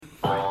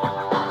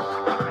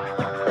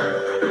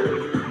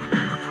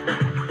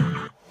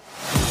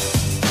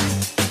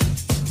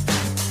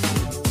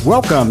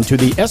Welcome to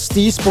the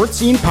SD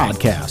SportScene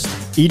podcast.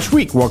 Each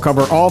week, we'll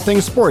cover all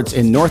things sports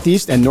in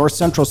Northeast and North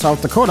Central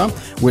South Dakota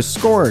with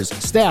scores,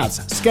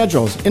 stats,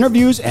 schedules,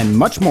 interviews, and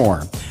much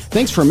more.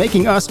 Thanks for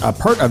making us a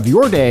part of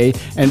your day,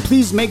 and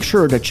please make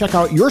sure to check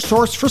out your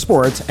source for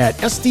sports at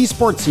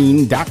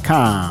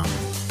sdsportscene.com.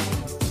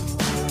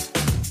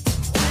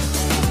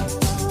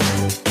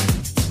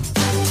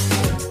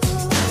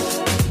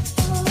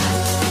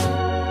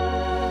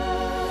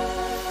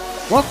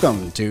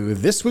 Welcome to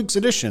this week's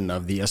edition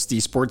of the SD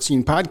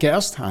SportScene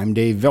podcast. I'm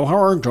Dave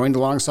Vilhauer, joined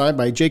alongside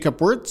by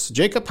Jacob Wirtz.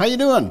 Jacob, how you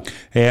doing?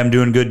 Hey, I'm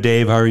doing good,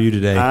 Dave. How are you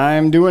today?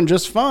 I'm doing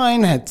just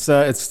fine. It's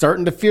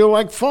starting to feel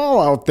like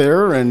fall out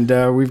there,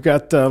 and we've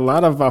got a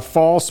lot of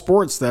fall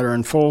sports that are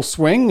in full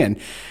swing, and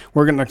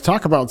we're going to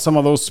talk about some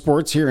of those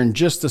sports here in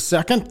just a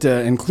second,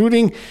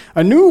 including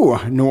a new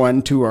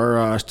one to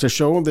our to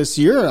show this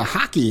year.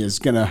 Hockey is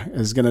gonna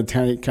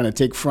kind of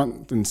take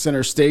front and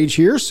center stage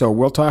here, so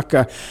we'll talk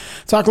a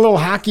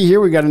little hockey here.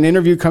 We got an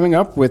interview coming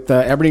up with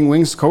Aberdeen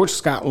Wings coach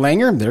Scott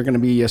Langer. They're going to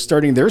be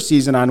starting their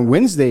season on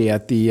Wednesday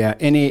at the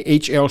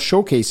NAHL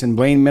Showcase in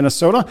Blaine,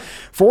 Minnesota.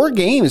 4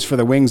 games for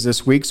the Wings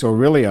this week, so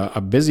really a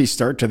busy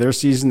start to their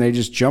season. They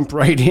just jump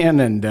right in,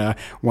 and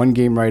one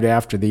game right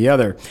after the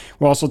other.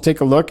 We'll also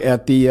take a look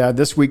at the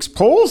this week's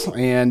polls,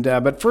 and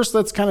but first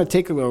let's kind of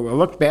take a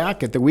look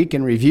back at the week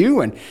in review,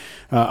 and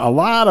a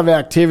lot of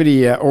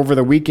activity over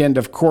the weekend,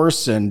 of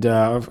course, and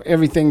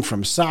everything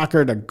from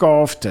soccer to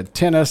golf to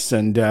tennis.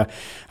 And I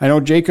know,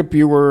 Jacob,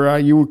 you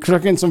were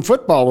cooking some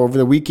football over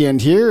the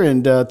weekend here,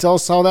 and tell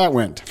us how that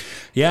went.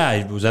 Yeah,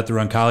 I was at the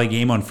Roncalli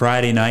game on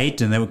Friday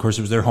night, and then, of course,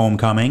 it was their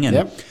homecoming, and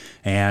Yep.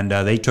 And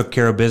they took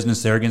care of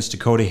business there against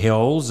Dakota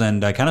Hills,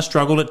 and kind of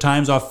struggled at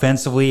times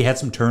offensively, had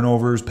some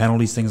turnovers,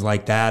 penalties, things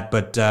like that.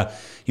 But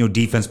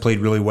defense played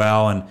really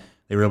well, and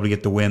they were able to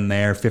get the win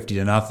there,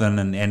 50-0,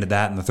 and ended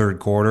that in the third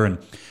quarter. And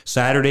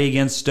Saturday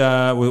against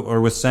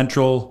with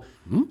Central,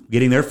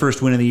 getting their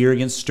first win of the year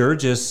against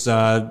Sturgis,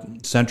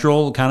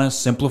 Central kind of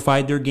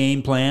simplified their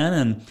game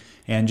plan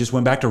and just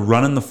went back to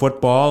running the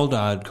football.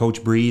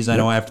 Coach Breeze, I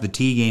know after the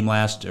T game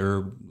a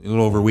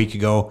little over a week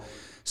ago,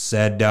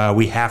 said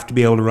we have to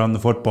be able to run the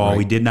football. Right.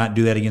 We did not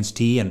do that against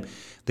T, and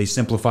they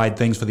simplified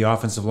things for the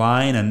offensive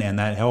line, and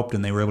that helped,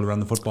 and they were able to run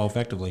the football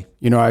effectively.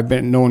 You know, I've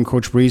been knowing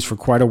Coach Breeze for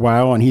quite a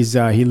while, and he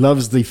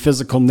loves the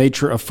physical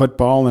nature of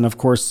football, and of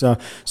course,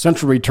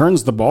 Central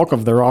returns the bulk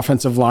of their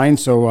offensive line,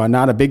 so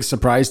not a big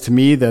surprise to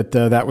me that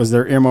that was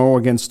their MO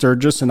against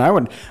Sturgis, and I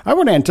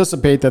would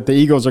anticipate that the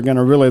Eagles are going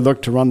to really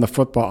look to run the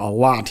football a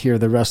lot here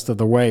the rest of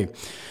the way.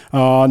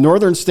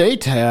 Northern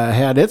State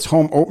had its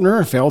home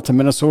opener, fell to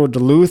Minnesota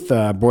Duluth.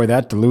 Boy,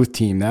 that Duluth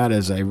team, that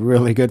is a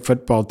really good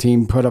football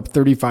team, put up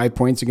 35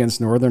 points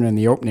against Northern in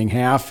the opening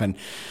half, and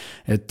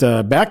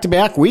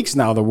back-to-back weeks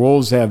now, the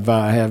Wolves have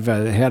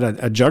had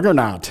a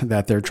juggernaut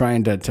that they're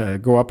trying to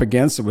go up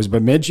against. It was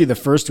Bemidji the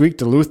first week,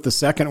 Duluth the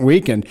second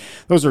week, and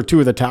those are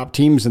two of the top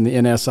teams in the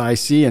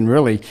NSIC and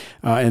really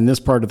in this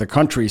part of the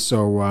country.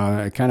 So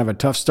kind of a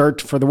tough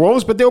start for the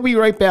Wolves, but they'll be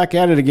right back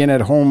at it again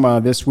at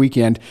home this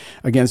weekend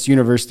against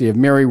University of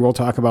Mary. We'll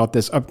talk about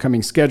this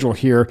upcoming schedule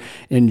here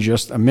in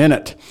just a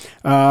minute.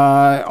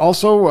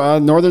 Also,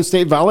 Northern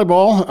State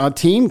volleyball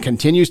team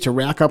continues to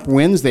rack up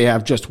wins. They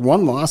have just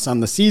one loss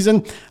on the season.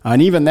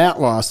 And even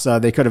that loss,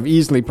 they could have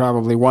easily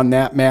probably won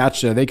that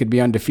match. They could be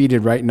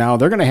undefeated right now.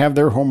 They're going to have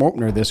their home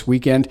opener this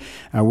weekend.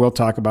 We'll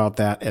talk about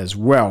that as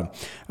well.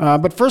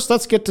 But first,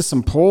 let's get to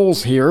some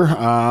polls here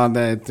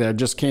that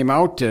just came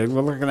out. We're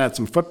looking at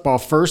some football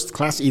first.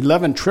 Class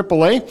 11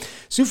 AAA.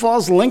 Sioux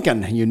Falls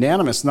Lincoln,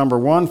 unanimous number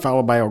 1,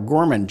 followed by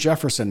O'Gorman,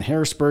 Jefferson,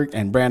 Harrisburg,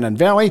 and Brandon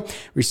Valley.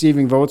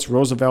 Receiving votes,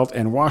 Roosevelt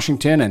and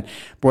Washington. And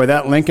boy,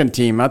 that Lincoln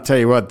team, I'll tell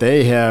you what,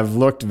 they have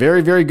looked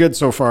very, very good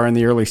so far in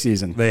the early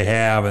season. They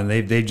have, and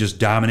they've just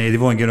dominated.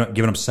 They've only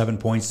given up 7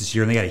 points this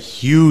year, and they got a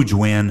huge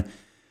win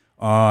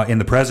in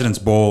the President's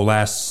Bowl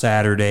last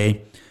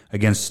Saturday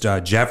against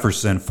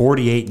Jefferson,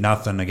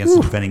 48-0 against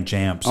the defending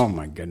champs. Oh,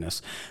 my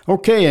goodness.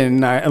 Okay,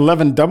 in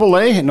 11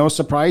 AA, no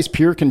surprise,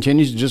 Pierre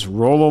continues to just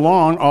roll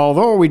along,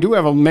 although we do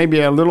have maybe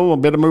a little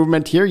bit of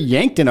movement here.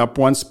 Yankton up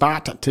 1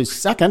 spot to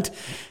second.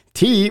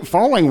 T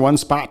falling 1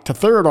 spot to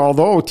third,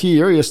 although T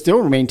area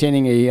still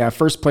maintaining a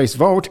first-place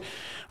vote.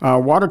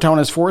 Watertown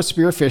is 4th,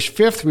 Spearfish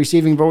 5th,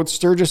 receiving votes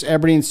Sturgis,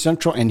 Aberdeen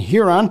Central, and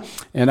Huron.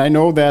 And I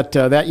know that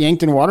that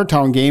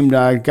Yankton-Watertown game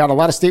got a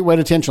lot of statewide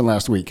attention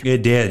last week.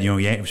 It did.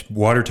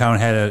 Watertown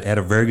had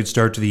a very good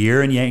start to the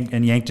year, and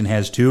Yankton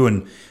has too.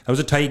 And that was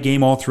a tight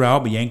game all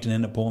throughout, but Yankton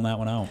ended up pulling that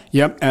one out.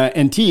 Yep.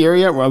 And T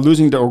area,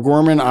 losing to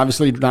O'Gorman,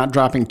 obviously not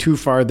dropping too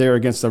far there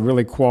against a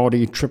really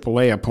quality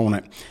AAA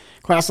opponent.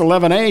 Class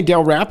 11A,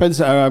 Dale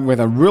Rapids, with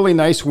a really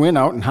nice win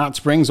out in Hot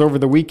Springs over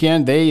the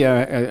weekend. They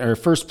are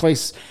first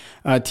place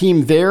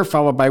team there,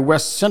 followed by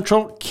West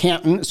Central,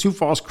 Canton, Sioux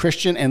Falls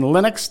Christian, and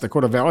Lennox.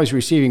 Dakota Valley's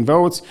receiving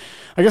votes.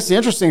 I guess the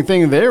interesting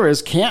thing there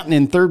is Canton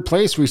in third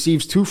place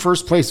receives 2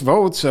 first-place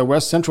votes.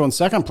 West Central in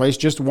second place,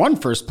 just 1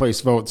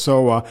 first-place vote.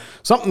 So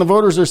something the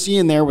voters are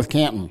seeing there with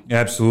Canton.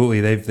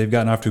 Absolutely. They've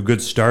gotten off to a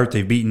good start.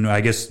 They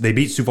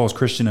beat Sioux Falls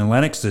Christian and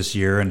Lennox this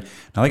year, and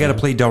now they got to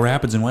play Del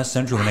Rapids and West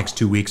Central the next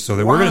 2 weeks. So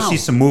we're going to see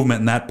some movement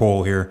in that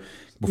poll here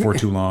before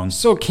too long.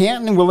 So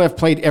Canton will have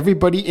played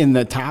everybody in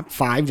the top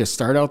 5 to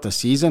start out the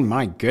season?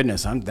 My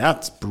goodness,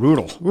 that's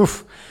brutal.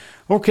 Oof.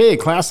 Okay,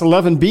 Class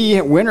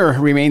 11B winner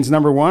remains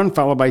number 1,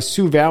 followed by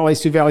Sioux Valley.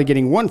 Sioux Valley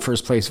getting 1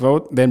 first-place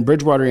vote. Then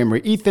Bridgewater,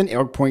 Emery-Ethan,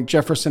 Elk Point,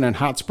 Jefferson, and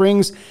Hot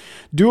Springs.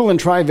 Dual and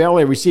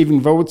Tri-Valley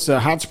receiving votes.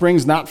 Hot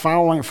Springs not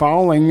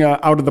following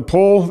out of the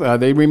poll.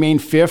 They remain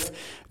 5th.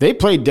 They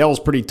played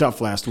Dells pretty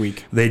tough last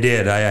week. They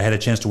did. I had a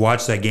chance to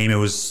watch that game. It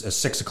was a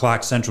 6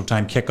 o'clock Central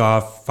Time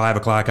kickoff, 5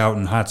 o'clock out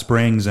in Hot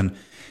Springs, and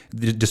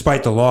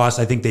despite the loss,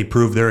 I think they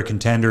proved they're a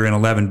contender in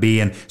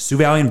 11B. And Sioux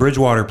Valley and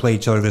Bridgewater play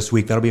each other this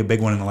week. That'll be a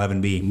big one in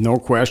 11B. No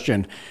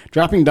question.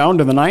 Dropping down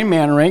to the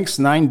 9-man ranks,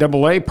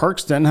 9AA,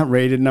 Parkston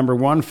rated number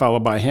 1,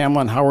 followed by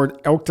Hamlin, Howard,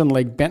 Elkton,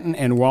 Lake Benton,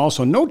 and Wall.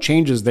 So no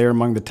changes there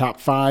among the top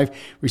 5.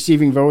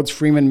 Receiving votes,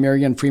 Freeman,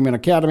 Marion, Freeman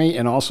Academy,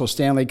 and also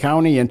Stanley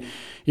County. And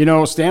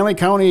Stanley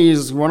County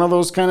is one of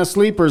those kind of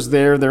sleepers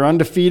there. They're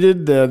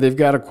undefeated. They've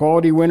got a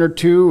quality win or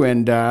 2,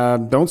 and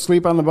don't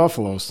sleep on the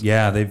Buffaloes.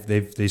 Yeah,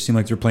 they seem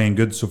like they're playing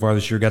good so far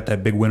this year. Got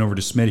that big win over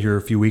DeSmit here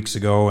a few weeks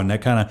ago, and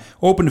that kind of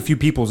opened a few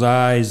people's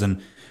eyes,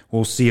 and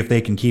we'll see if they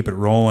can keep it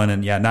rolling.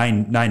 And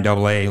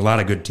 9AA, a lot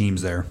of good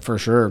teams there. For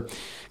sure.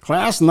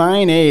 Class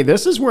 9A,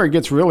 this is where it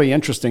gets really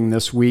interesting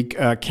this week.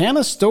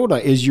 Canastota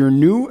is your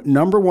new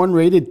number 1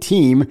 rated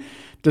team,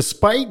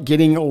 despite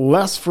getting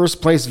less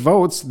first-place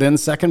votes than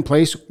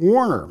second-place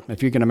Warner,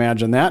 if you can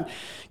imagine that.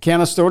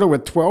 Canastota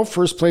with 12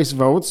 first-place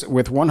votes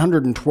with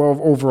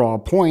 112 overall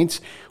points.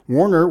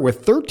 Warner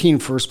with 13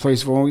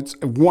 first-place votes,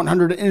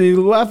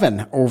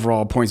 111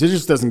 overall points. It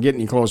just doesn't get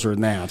any closer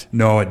than that.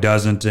 No, it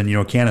doesn't. And,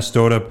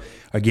 Canastota,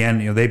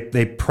 again,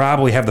 they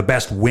probably have the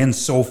best win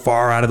so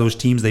far out of those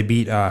teams. They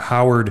beat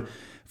Howard a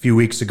few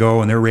weeks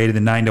ago, and they're rated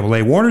in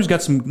 9AA. Warner's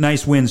got some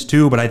nice wins,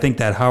 too, but I think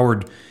that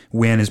Howard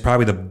win is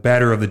probably the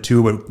better of the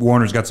two, but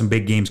Warner's got some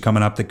big games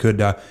coming up that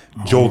could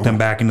jolt them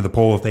back into the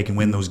poll if they can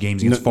win those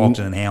games against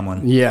Fulton and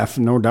Hamlin. Yeah,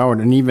 no doubt.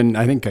 And even,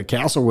 I think,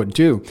 Castlewood,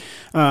 too.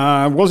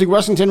 Wolsey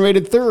Wessington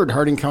rated 3rd,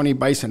 Harding County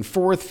Bison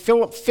 4th,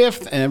 Phillip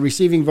 5th, and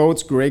receiving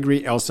votes,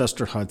 Gregory,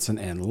 Alcester, Hudson,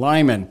 and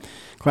Lyman.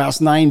 Class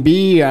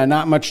 9B,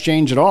 not much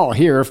change at all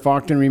here.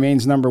 Faulkton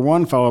remains number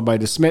 1, followed by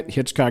DeSmit,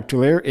 Hitchcock,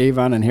 Tulare,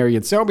 Avon, and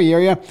Harriet Selby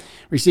area.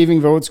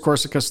 Receiving votes,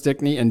 Corsica,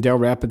 Stickney, and Del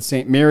Rapids,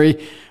 St.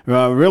 Mary.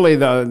 Really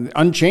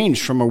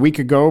unchanged from a week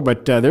ago,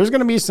 but there's going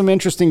to be some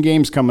interesting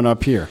games coming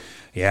up here.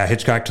 Yeah,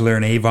 Hitchcock, Tulare,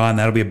 and Avon.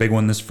 That'll be a big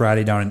one this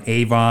Friday down in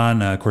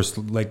Avon. Of course,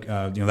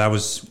 that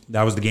was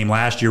the game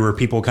last year where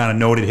people kind of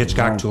noted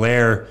Hitchcock,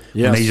 Tulare,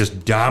 and they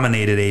just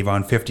dominated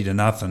Avon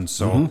 50-0.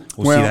 So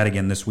we'll see that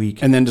again this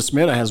week. And then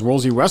DeSmit has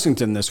Wolsey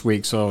Wessington this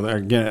week, so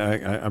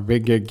again a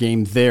big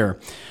game there.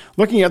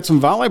 Looking at some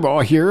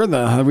volleyball here,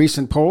 the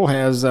recent poll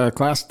has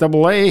Class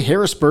AA,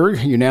 Harrisburg,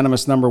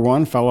 unanimous number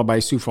 1, followed by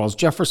Sioux Falls,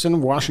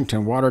 Jefferson,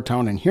 Washington,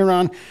 Watertown, and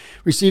Huron.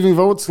 Receiving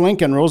votes,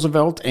 Lincoln,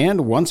 Roosevelt,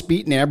 and once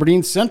beaten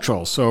Aberdeen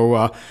Central.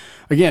 So,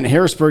 again,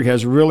 Harrisburg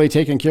has really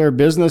taken care of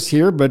business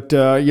here, but,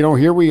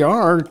 here we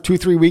are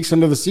 2-3 weeks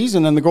into the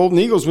season, and the Golden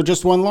Eagles with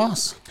just 1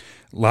 loss.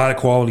 A lot of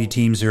quality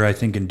teams here, I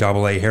think, in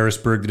AA.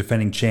 Harrisburg, the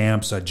defending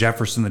champs.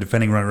 Jefferson, the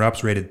defending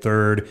runner-ups, rated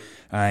 3rd.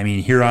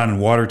 Huron and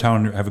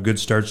Watertown have a good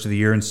starts to the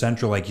year. And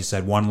Central, like you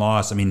said, 1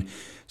 loss.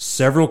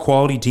 Several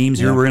quality teams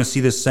here. We're going to see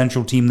this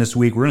Central team this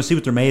week. We're going to see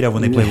what they're made of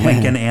when they play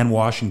Lincoln and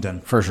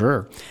Washington. For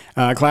sure.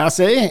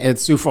 Class A,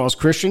 it's Sioux Falls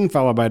Christian,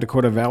 followed by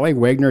Dakota Valley,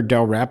 Wagner,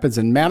 Del Rapids,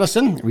 and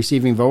Madison.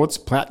 Receiving votes,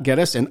 Platte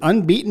Geddes, and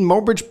unbeaten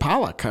Mobridge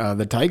Pollock.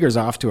 The Tigers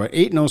off to an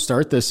 8-0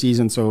 start this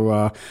season,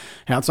 so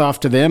hats off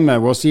to them.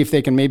 We'll see if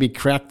they can maybe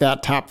crack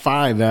that top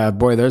 5.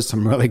 Boy, there's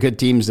some really good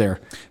teams there.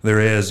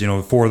 There is.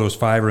 4 of those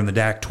 5 are in the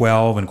DAC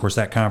 12, and of course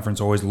that conference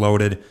always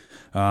loaded.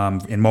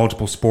 In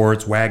multiple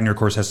sports. Wagner, of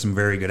course, has some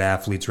very good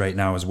athletes right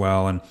now as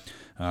well. And,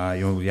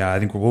 I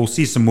think we'll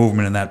see some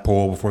movement in that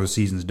poll before the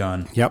season's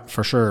done. Yep,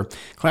 for sure.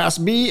 Class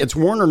B, it's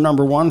Warner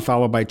number 1,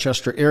 followed by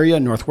Chester area,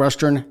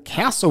 Northwestern,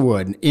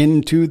 Castlewood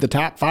into the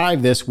top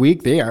 5 this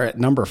week. They are at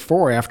number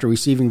 4 after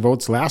receiving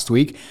votes last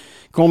week.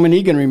 Coleman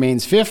Egan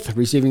remains 5th,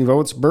 receiving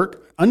votes, Burke,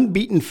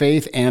 Unbeaten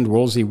Faith, and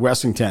Wolsey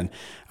Wessington.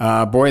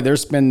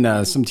 There's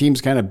been some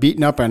teams kind of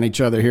beating up on each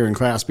other here in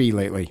Class B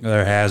lately.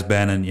 There has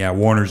been, and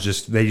Warner's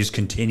just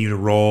continue to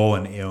roll,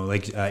 and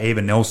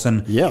Ava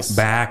Nilsson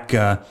back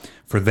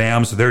for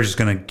them, so they're just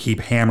going to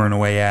keep hammering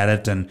away at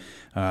it, and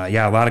a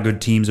lot of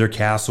good teams there.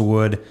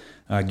 Castlewood,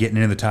 getting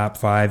into the top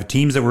 5.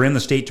 Teams that were in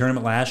the state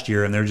tournament last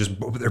year, and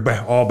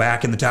they're all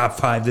back in the top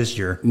 5 this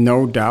year.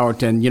 No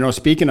doubt. And,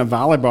 speaking of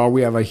volleyball,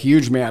 we have a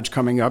huge match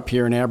coming up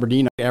here in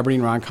Aberdeen.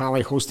 Aberdeen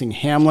Roncalli hosting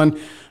Hamlin,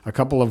 a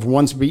couple of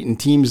once-beaten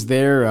teams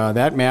there.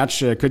 That match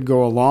could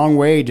go a long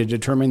way to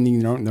determine the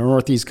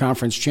Northeast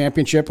Conference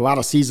Championship. A lot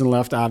of season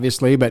left,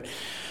 obviously, but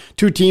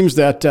two teams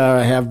that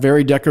have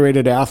very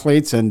decorated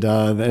athletes, and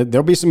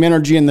there'll be some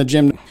energy in the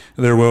gym.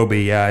 There will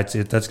be, yeah.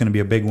 That's going to be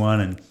a big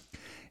one,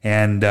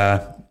 and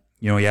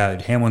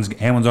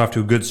Hamlin's off to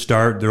a good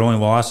start. Their only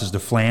loss is to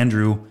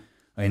Flandreau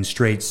in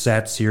straight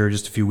sets here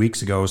just a few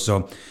weeks ago.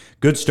 So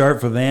good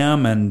start for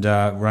them, and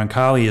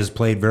Roncalli has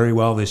played very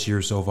well this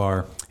year so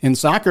far. In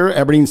soccer,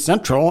 Aberdeen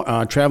Central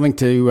traveling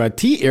to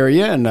T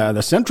area, and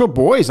the Central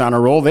boys on a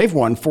roll. They've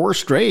won 4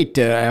 straight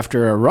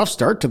after a rough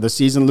start to the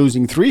season,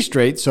 losing 3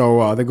 straight.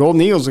 So the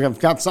Golden Eagles have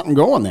got something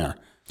going there.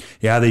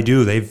 Yeah, they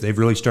do. They've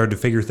really started to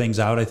figure things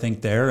out, I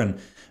think, there, and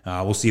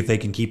we'll see if they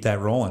can keep that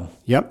rolling.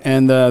 Yep,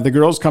 and the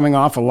girls coming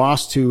off a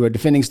loss to a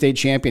defending state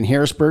champion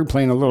Harrisburg,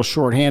 playing a little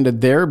shorthanded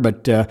there,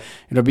 but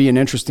it'll be an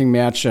interesting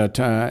match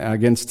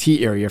against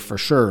T area for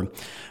sure.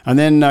 And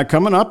then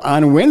coming up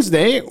on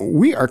Wednesday,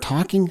 we are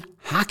talking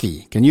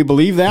hockey. Can you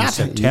believe that?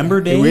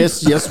 September day?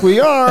 Yes, we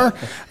are.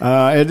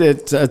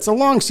 It's a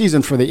long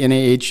season for the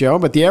NAHL,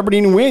 but the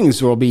Aberdeen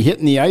Wings will be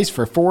hitting the ice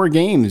for 4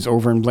 games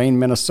over in Blaine,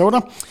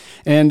 Minnesota.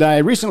 And I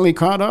recently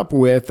caught up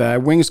with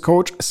Wings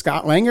coach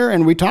Scott Langer,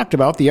 and we talked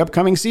about the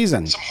upcoming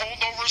season. Some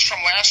holdovers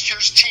from last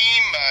year's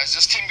team. Is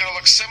this team going to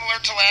look similar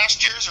to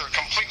last year's or a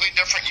completely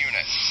different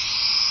unit?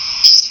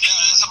 Yeah,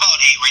 there's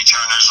about 8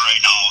 returners right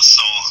now,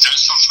 so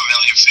there's some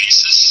familiar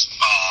faces.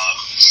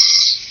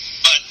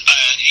 But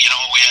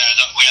we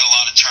had a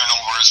lot of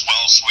turnover as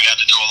well, so we had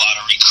to do a lot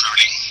of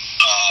recruiting,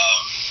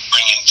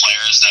 bring in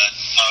players that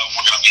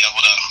we're going to be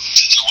able to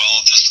do well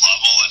at this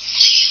level, and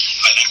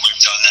I think we've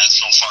done that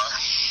so far.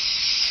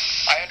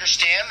 I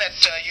understand that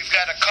you've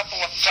got a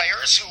couple of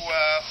players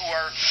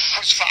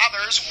whose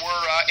fathers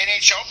were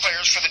NHL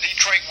players for the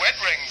Detroit Red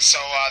Wings, so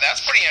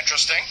that's pretty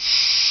interesting.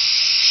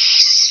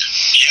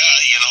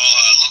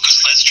 Yeah, Lucas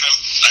Lidstrom,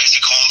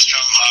 Isaac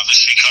Holmstrom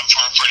obviously come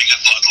from a pretty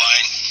good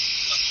bloodline.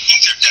 I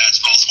think their dads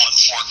both won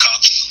 4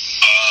 cups.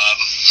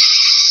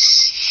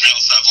 We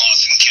also have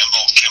Lawson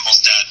Kimball. Kimball's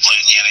dad played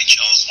in the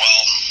NHL as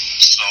well.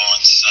 So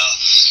it's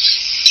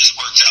just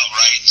worked out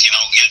right,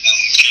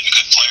 getting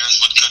good players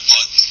with good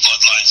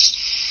bloodlines.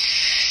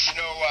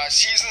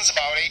 Season's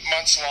about 8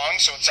 months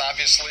long, so it's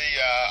obviously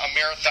a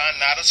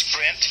marathon, not a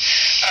sprint.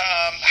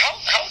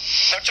 How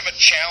much of a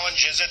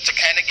challenge is it to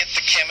kind of get the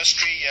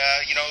chemistry,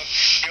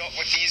 built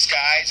with these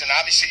guys? And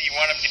obviously you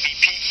want them to be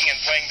peaking and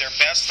playing their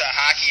best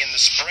hockey in the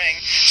spring.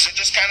 Is it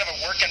just kind of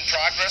a work in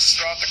progress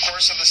throughout the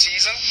course of the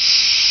season?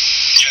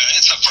 Yeah,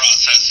 it's a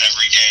process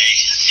every day,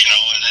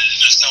 and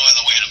there's no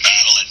other way to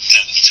battle it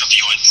than to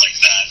view it like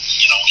that.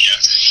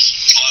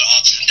 It's a lot of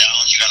ups and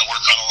downs. You got to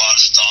work on a lot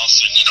of stuff,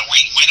 and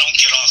we don't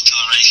get off to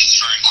the races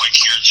very quick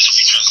here just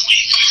because we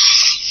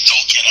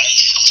don't get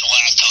ice until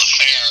after the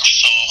fair.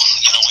 So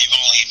we've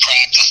only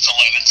practiced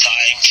 11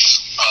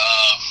 times.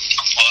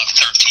 We'll have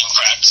 13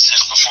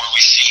 practices before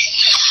we see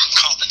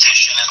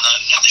competition in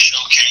the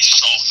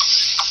showcase. So,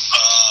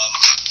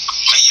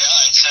 but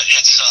yeah, it's a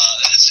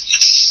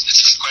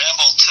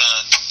scramble to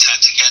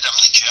get them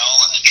to gel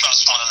and to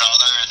trust one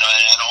another and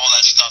all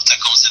that stuff that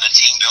goes into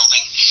team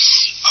building.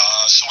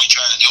 So we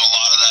try to do a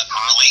lot of that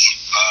early,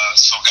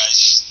 so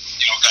guys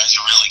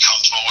are really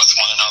comfortable with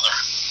one another.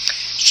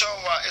 So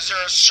is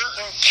there a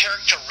certain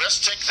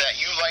characteristic that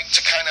you like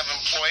to kind of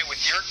employ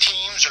with your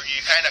teams, or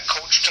you kind of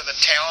coach to the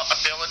talent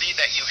ability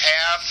that you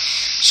have?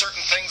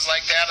 Certain things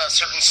like that, a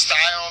certain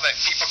style that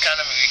people kind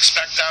of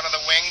expect out of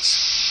the Wings?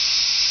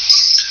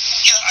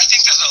 Yeah, I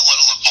think there's a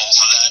little of both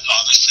of that.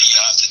 Obviously, you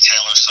have to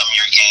tailor some of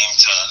your game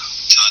to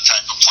the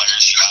type of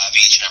players you have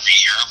every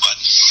year, but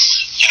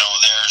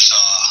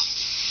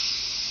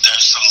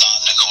there's some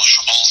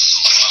non-negotiables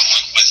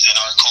within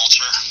our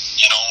culture.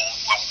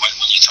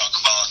 When you talk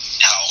about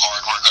how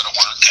hard we're going to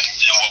work and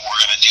what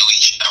we're going to do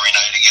each and every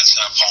night against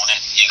an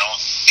opponent,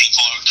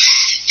 people are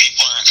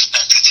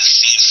expected to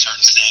see a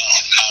certain thing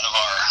out of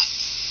our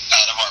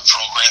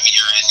program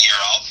year in, year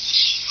out.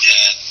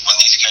 And when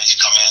these guys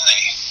come in,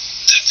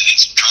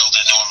 it's drilled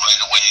into them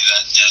right away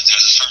that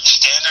there's a certain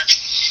standard.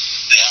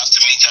 They have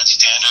to meet that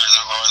standard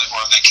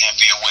or they can't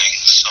be away.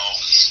 So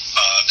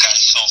guys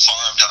so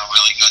far have done a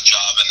really good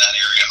job in that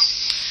area.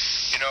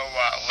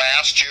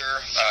 Last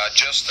year,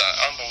 just an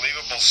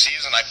unbelievable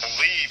season. I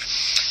believe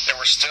there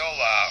were still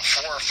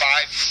 4 or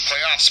 5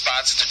 playoff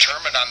spots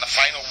determined on the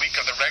final week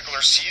of the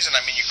regular season.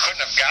 I mean, you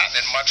couldn't have gotten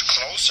it much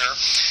closer.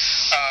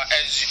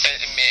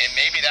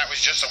 Maybe that was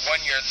just a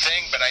one-year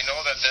thing, but I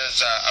know that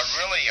there's a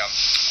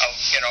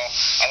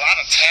lot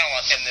of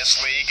talent in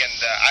this league, and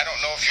I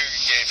don't know if you're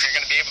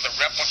going to be able to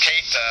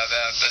replicate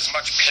as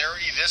much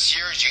parity this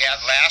year as you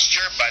had last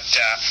year, but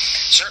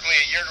certainly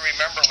a year to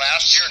remember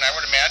last year, and I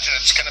would imagine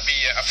it's going to be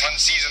a fun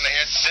season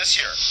ahead this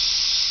year.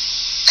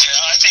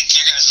 Yeah, I think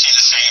you're going to see the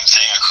same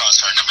thing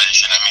across our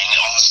division. I mean,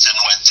 Austin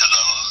went to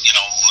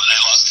they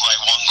lost like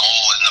one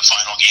goal in the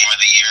final game of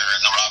the year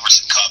in the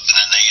Robertson Cup, and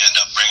then they end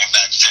up bringing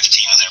back 15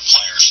 of their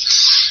players.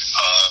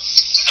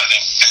 I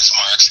think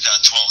Bismarck's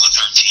got 12 to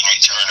 13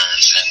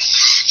 returners, and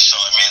so,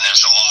 I mean, I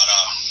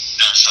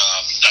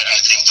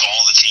think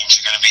all the teams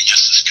are going to be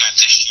just as good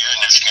this year, and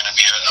there's going to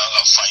be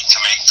a fight to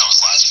make those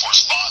last four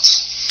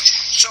spots.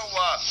 So,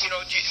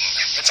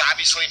 it's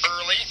obviously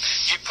early.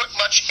 Do you put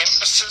much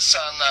emphasis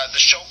on the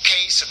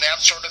showcase and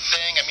that sort of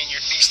thing? I mean,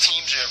 these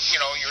teams are,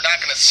 you're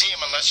not going to see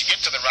them unless you get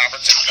to the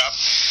Robertson Cup.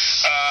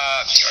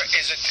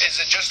 Is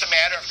it just a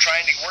matter of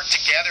trying to work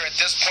together at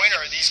this point,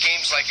 or are these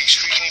games like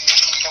extremely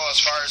meaningful as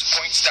far as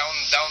points down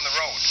the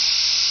road?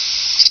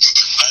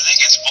 I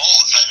think it's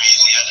both. I mean,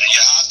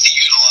 you have to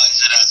utilize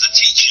it as a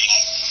teaching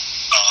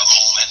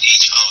moment,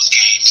 each of those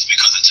games,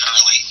 because it's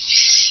early.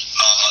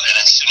 And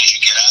as soon as you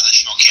get out of the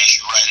showcase,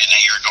 you're right into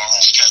your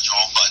normal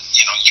schedule. But,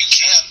 you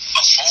can't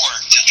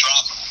afford to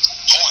drop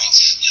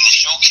points in the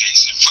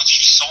showcase. It puts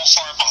you so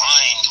far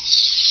behind,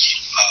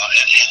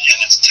 and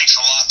it takes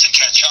a lot to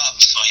catch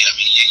up. So, I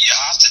mean, you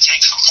have to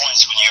take some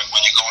points when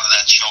you go into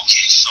that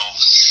showcase. So,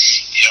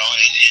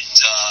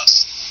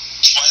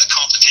 that's why the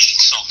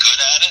competition's so good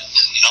at it.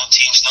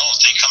 Teams know if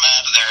they come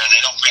out of there and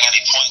they don't bring any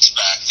points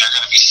back, they're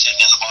going to be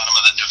sitting in the bottom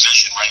of the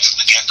division right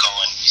from the get-go,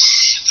 and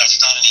that's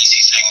not an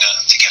easy thing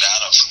to get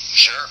out of.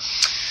 Sure.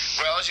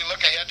 Well, as you look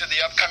ahead to the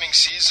upcoming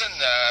season,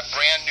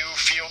 brand new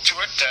feel to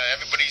it.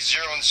 Everybody's 0-0.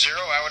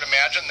 I would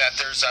imagine that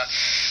there's a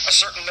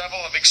certain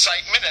level of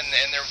excitement, and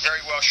there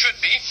very well should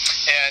be.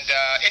 And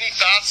any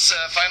thoughts,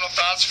 final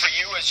thoughts for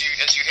you as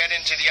you head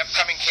into the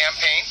upcoming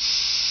campaign?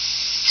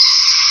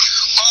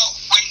 Well,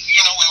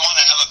 we want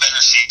to have a better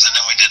season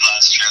than we did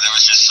last year. There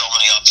was just so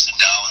many ups and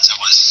downs. It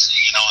was,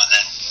 and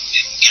then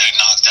getting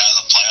knocked out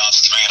of the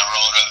playoffs 3 in a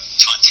row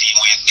to a team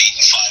we had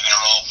beaten 5 in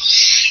a row.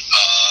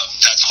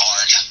 That's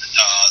hard.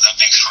 That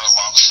makes for a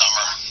long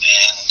summer.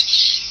 And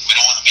we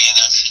don't want to be in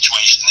that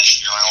situation this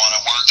year. We want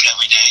to work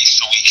every day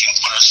so we can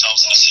put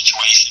ourselves in a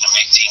situation to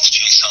make teams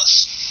chase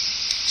us.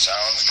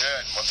 Sounds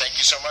good. Well, thank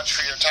you so much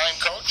for your time,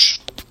 Coach.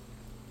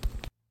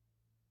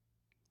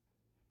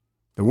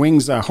 The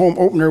Wings home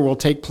opener will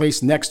take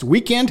place next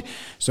weekend,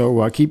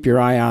 so keep your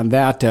eye on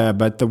that.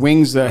 But the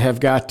Wings have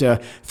got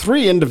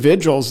 3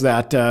 individuals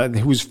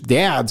whose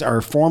dads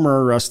are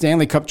former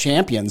Stanley Cup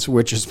champions,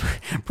 which is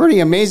pretty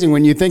amazing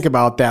when you think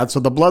about that. So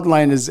the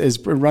bloodline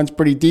runs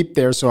pretty deep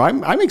there. So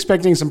I'm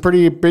expecting some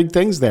pretty big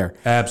things there.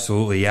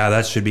 Absolutely, yeah.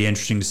 That should be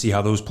interesting to see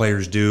how those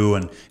players do,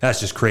 and that's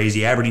just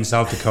crazy. Aberdeen,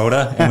 South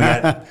Dakota, and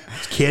we got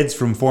kids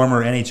from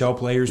former NHL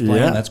players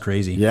playing. Yeah. That's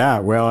crazy. Yeah,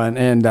 well,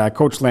 and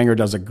Coach Langer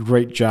does a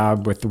great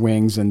job with the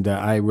Wings, and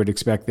I would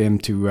expect them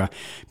to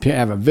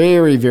have a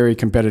very, very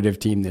competitive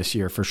team this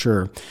year for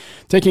sure.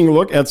 Taking a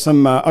look at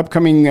some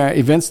upcoming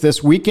events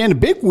this weekend, a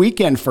big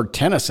weekend for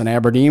tennis in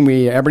Aberdeen.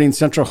 Aberdeen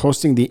Central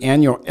hosting the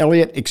annual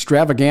Elliott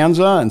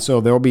Extravaganza, and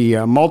so there'll be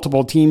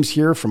multiple teams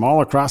here from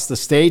all across the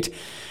state.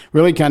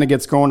 Really kind of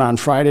gets going on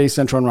Friday.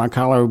 Central and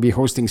Roncalli will be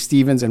hosting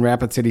Stevens and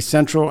Rapid City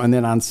Central. And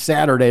then on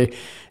Saturday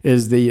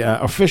is the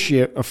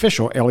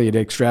official Elliott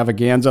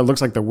Extravaganza.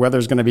 Looks like the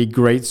weather's going to be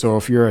great. So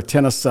if you're a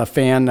tennis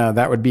fan,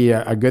 that would be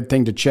a good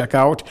thing to check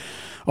out.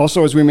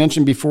 Also, as we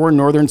mentioned before,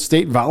 Northern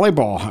State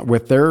Volleyball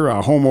with their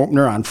home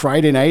opener on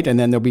Friday night, and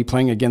then they'll be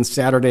playing again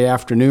Saturday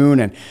afternoon.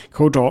 And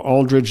Coach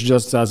Aldridge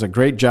just does a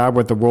great job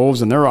with the Wolves,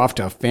 and they're off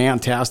to a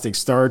fantastic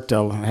start,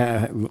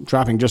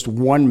 dropping just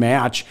one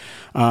match,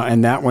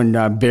 and that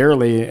one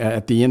barely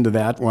at the end of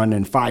that one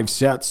in 5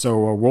 sets.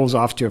 So Wolves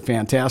off to a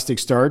fantastic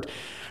start.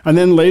 And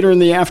then later in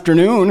the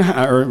afternoon,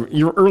 or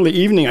early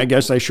evening, I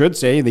guess I should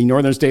say, the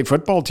Northern State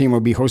football team will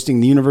be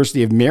hosting the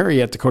University of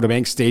Mary at Dakota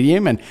Bank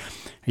Stadium, and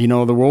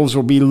the Wolves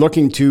will be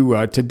looking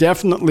to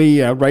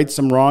definitely right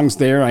some wrongs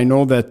there. I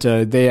know that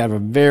they have a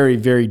very,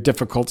 very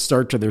difficult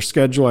start to their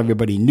schedule.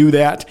 Everybody knew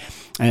that.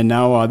 And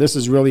now this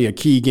is really a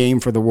key game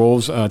for the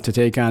Wolves to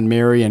take on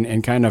Mary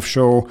and kind of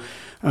show,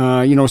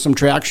 some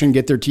traction,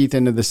 get their teeth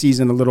into the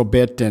season a little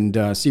bit,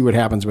 and see what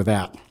happens with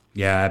that.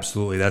 Yeah,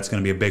 absolutely. That's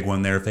going to be a big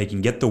one there. If they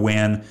can get the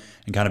win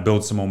and kind of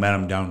build some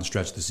momentum down the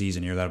stretch of the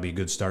season here, that'll be a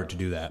good start to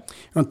do that.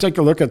 I'll take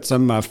a look at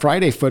some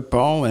Friday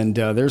football, and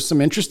there's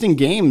some interesting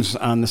games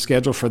on the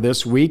schedule for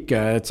this week.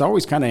 It's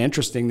always kind of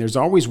interesting. There's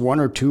always 1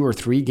 or 2 or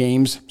 3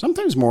 games,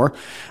 sometimes more,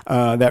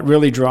 that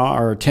really draw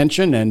our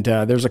attention, and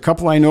there's a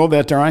couple I know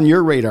that are on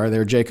your radar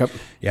there, Jacob.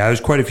 Yeah,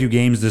 there's quite a few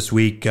games this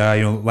week.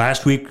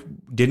 Last week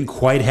didn't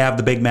quite have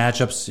the big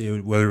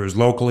matchups, whether it was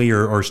locally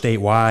or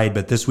statewide,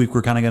 but this week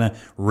we're kind of going to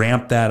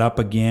ramp that up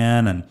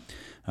again, and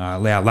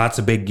lots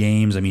of big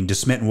games. I mean,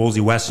 DeSmit and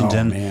Wolsey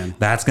Wessington,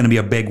 that's going to be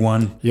a big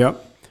one.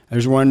 Yep.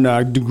 There's one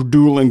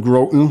duel in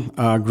Groton.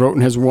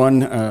 Groton has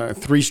won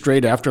 3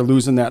 straight after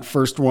losing that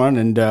first one,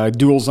 and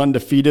duel's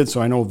undefeated, so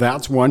I know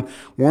that's one.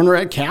 Warner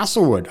at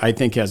Castlewood, I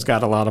think, has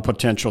got a lot of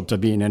potential to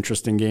be an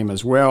interesting game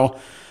as well.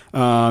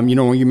 When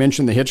you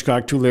mentioned the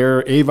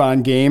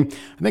Hitchcock-Tulare-Avon game,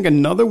 I think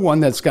another one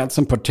that's got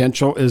some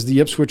potential is the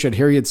Ipswich at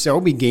Harriet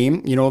Selby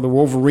game. The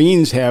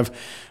Wolverines have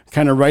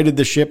kind of righted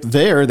the ship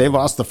there. They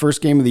lost the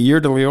first game of the year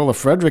to Loyola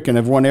Frederick and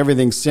have won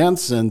everything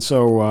since. And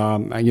so,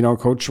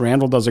 Coach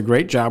Randall does a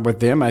great job with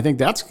them. I think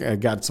that's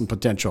got some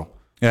potential.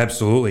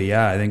 Absolutely,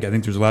 yeah. I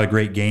think there's a lot of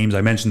great games.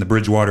 I mentioned the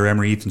Bridgewater,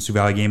 Emory, East, and Sioux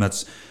Valley game.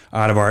 That's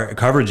out of our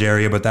coverage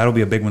area, but that'll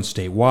be a big one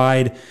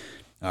statewide.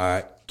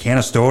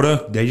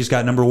 Canastota, they just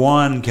got number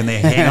 1. Can they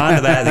hang on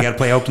to that? They got to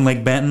play Elkton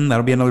Lake Benton.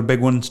 That'll be another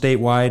big one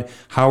statewide.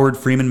 Howard,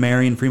 Freeman,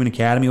 Marion, Freeman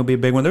Academy will be a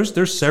big one.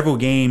 There's several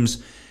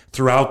games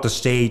throughout the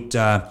state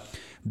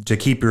to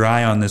keep your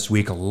eye on this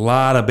week. A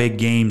lot of big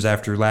games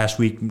after last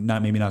week,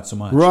 maybe not so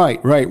much.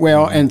 Right.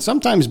 Well, and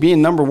sometimes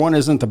being number 1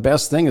 isn't the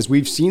best thing, as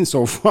we've seen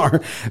so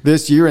far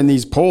this year in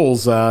these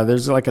polls.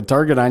 There's like a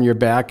target on your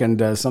back,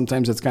 and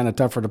sometimes it's kind of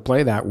tougher to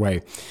play that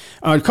way.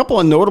 A couple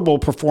of notable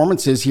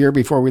performances here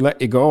before we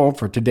let you go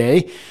for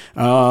today.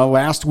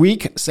 Last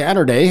week,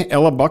 Saturday,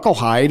 Ella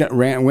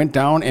Bucklehide went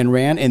down and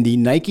ran in the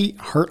Nike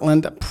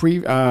Heartland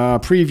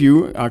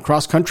Preview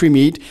cross-country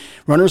meet.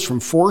 Runners from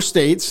 4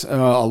 states,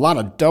 a lot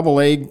of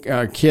double-A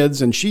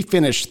kids, and she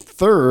finished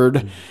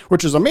 3rd,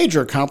 which is a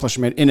major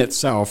accomplishment in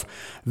itself.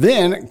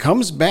 Then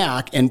comes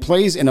back and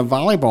plays in a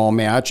volleyball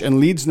match and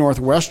leads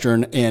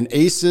Northwestern in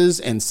aces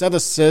and set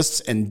assists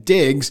and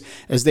digs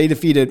as they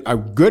defeated a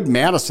good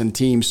Madison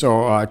team.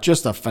 So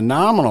just a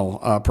phenomenal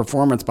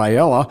performance by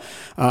Ella.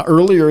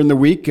 Earlier in the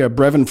week,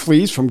 Brevin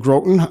Flees from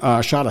Groton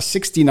shot a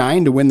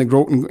 69 to win the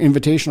Groton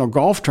Invitational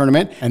Golf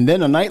Tournament, and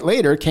then a night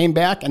later came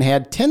back and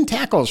had 10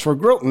 tackles for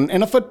Groton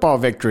in a football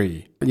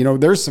victory.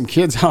 There's some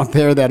kids out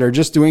there that are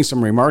just doing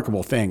some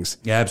remarkable things.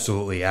 Yeah,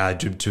 absolutely. Yeah,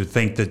 to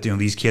think that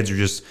these kids are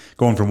just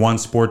going from one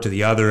sport to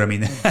the other. I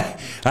mean,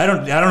 I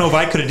don't know if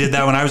I could have did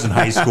that when I was in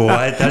high school.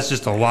 That's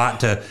just a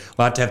lot to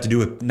have to do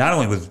with not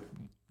only with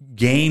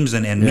games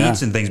and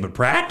meets and things, but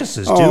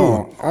practices too.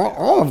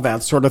 All of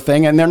that sort of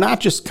thing. And they're not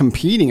just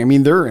competing. I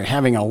mean, they're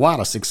having a lot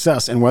of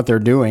success in what they're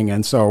doing.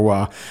 And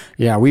so,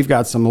 we've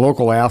got some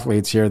local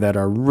athletes here that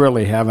are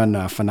really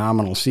having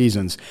phenomenal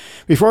seasons.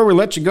 Before we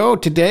let you go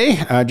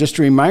today, just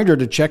a reminder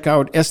to check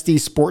out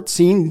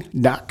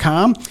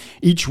SDSportScene.com.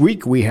 Each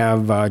week we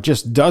have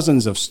just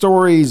dozens of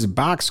stories,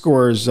 box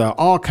scores,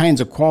 all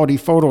kinds of quality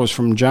photos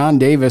from John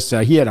Davis.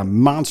 He had a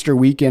monster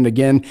weekend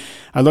again.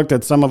 I looked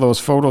at some of those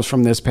photos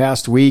from this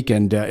past week,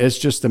 and it's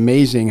just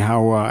amazing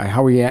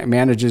how he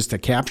manages to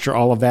capture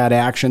all of that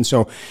action.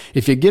 So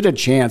if you get a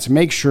chance,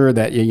 make sure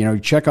that you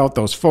check out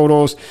those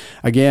photos.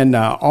 Again,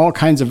 all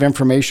kinds of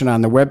information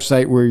on the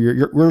website.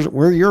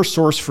 We're your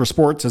source for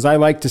sports, as I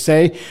like to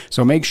say.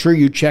 So make sure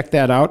you check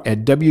that out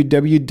at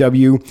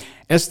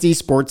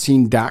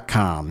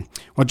www.sdsportscene.com.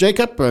 Well,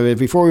 Jacob,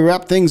 before we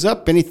wrap things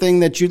up, anything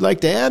that you'd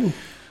like to add?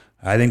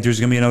 I think there's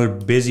going to be another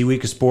busy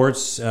week of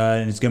sports,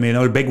 and it's going to be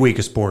another big week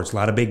of sports. A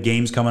lot of big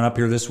games coming up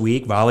here this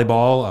week: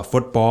 volleyball,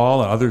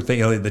 football, other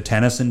things. The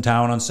tennis in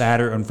town on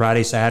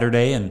Friday,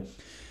 Saturday,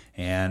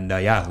 and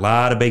a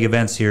lot of big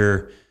events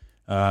here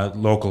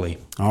locally.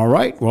 All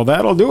right, well,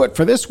 that'll do it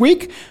for this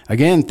week.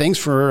 Again, thanks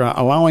for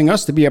allowing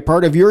us to be a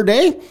part of your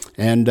day,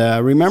 and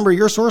remember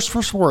your source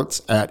for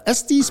sports at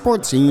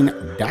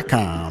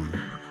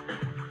sdsportscene.com.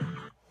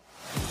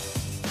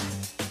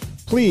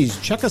 Please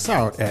check us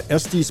out at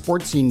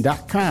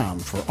sdsportscene.com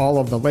for all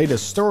of the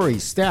latest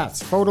stories,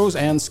 stats, photos,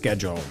 and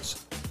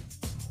schedules.